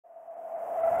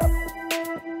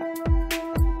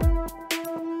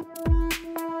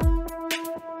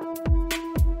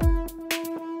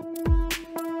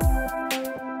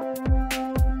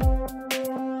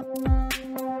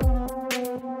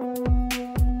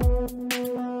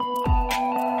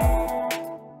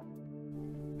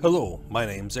Hello, my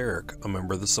name's Eric, a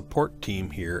member of the support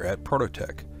team here at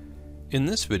ProtoTek. In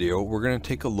this video, we're going to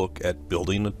take a look at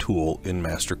building a tool in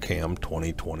Mastercam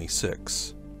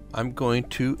 2026. I'm going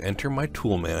to enter my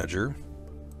tool manager,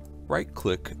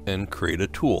 right-click, and create a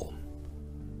tool.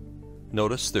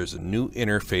 Notice there's a new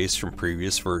interface from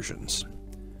previous versions.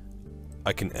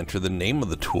 I can enter the name of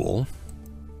the tool,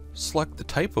 select the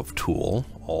type of tool,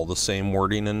 all the same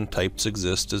wording and types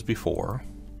exist as before.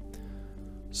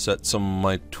 Set some of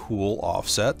my tool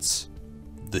offsets.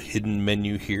 The hidden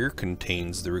menu here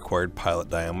contains the required pilot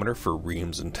diameter for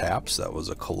reams and taps. That was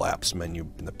a collapse menu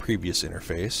in the previous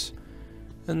interface.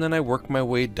 And then I work my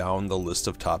way down the list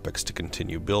of topics to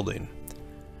continue building.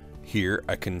 Here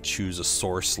I can choose a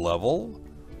source level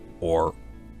or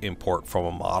import from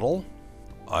a model.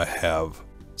 I have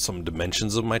some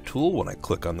dimensions of my tool. When I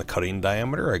click on the cutting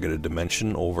diameter, I get a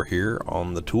dimension over here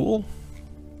on the tool.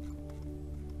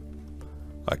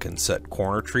 I can set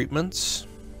corner treatments,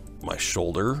 my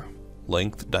shoulder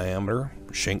length diameter,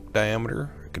 shank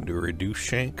diameter. I can do a reduce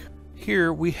shank.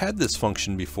 Here we had this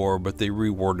function before, but they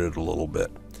reworded it a little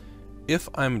bit. If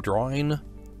I'm drawing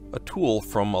a tool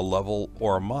from a level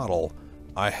or a model,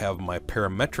 I have my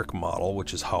parametric model,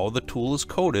 which is how the tool is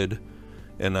coded,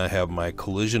 and I have my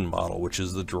collision model, which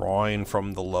is the drawing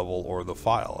from the level or the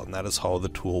file, and that is how the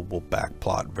tool will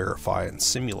backplot, verify, and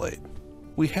simulate.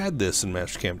 We had this in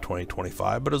Mastercam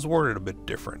 2025, but it was worded a bit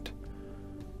different.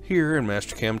 Here in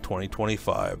Mastercam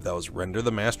 2025, that was render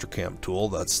the Mastercam tool,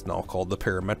 that's now called the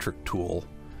parametric tool,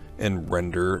 and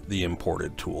render the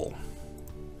imported tool.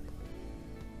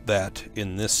 That,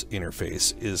 in this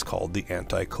interface, is called the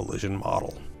anti-collision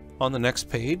model. On the next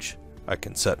page, I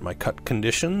can set my cut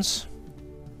conditions.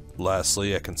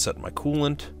 Lastly, I can set my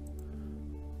coolant.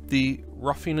 The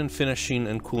roughing and finishing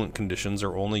and coolant conditions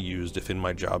are only used if in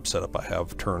my job setup I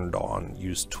have turned on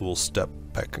use tool step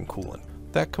pack and coolant.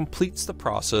 That completes the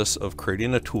process of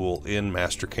creating a tool in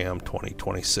Mastercam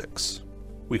 2026.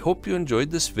 We hope you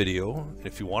enjoyed this video.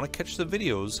 If you want to catch the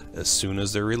videos as soon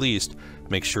as they're released,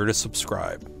 make sure to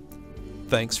subscribe.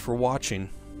 Thanks for watching.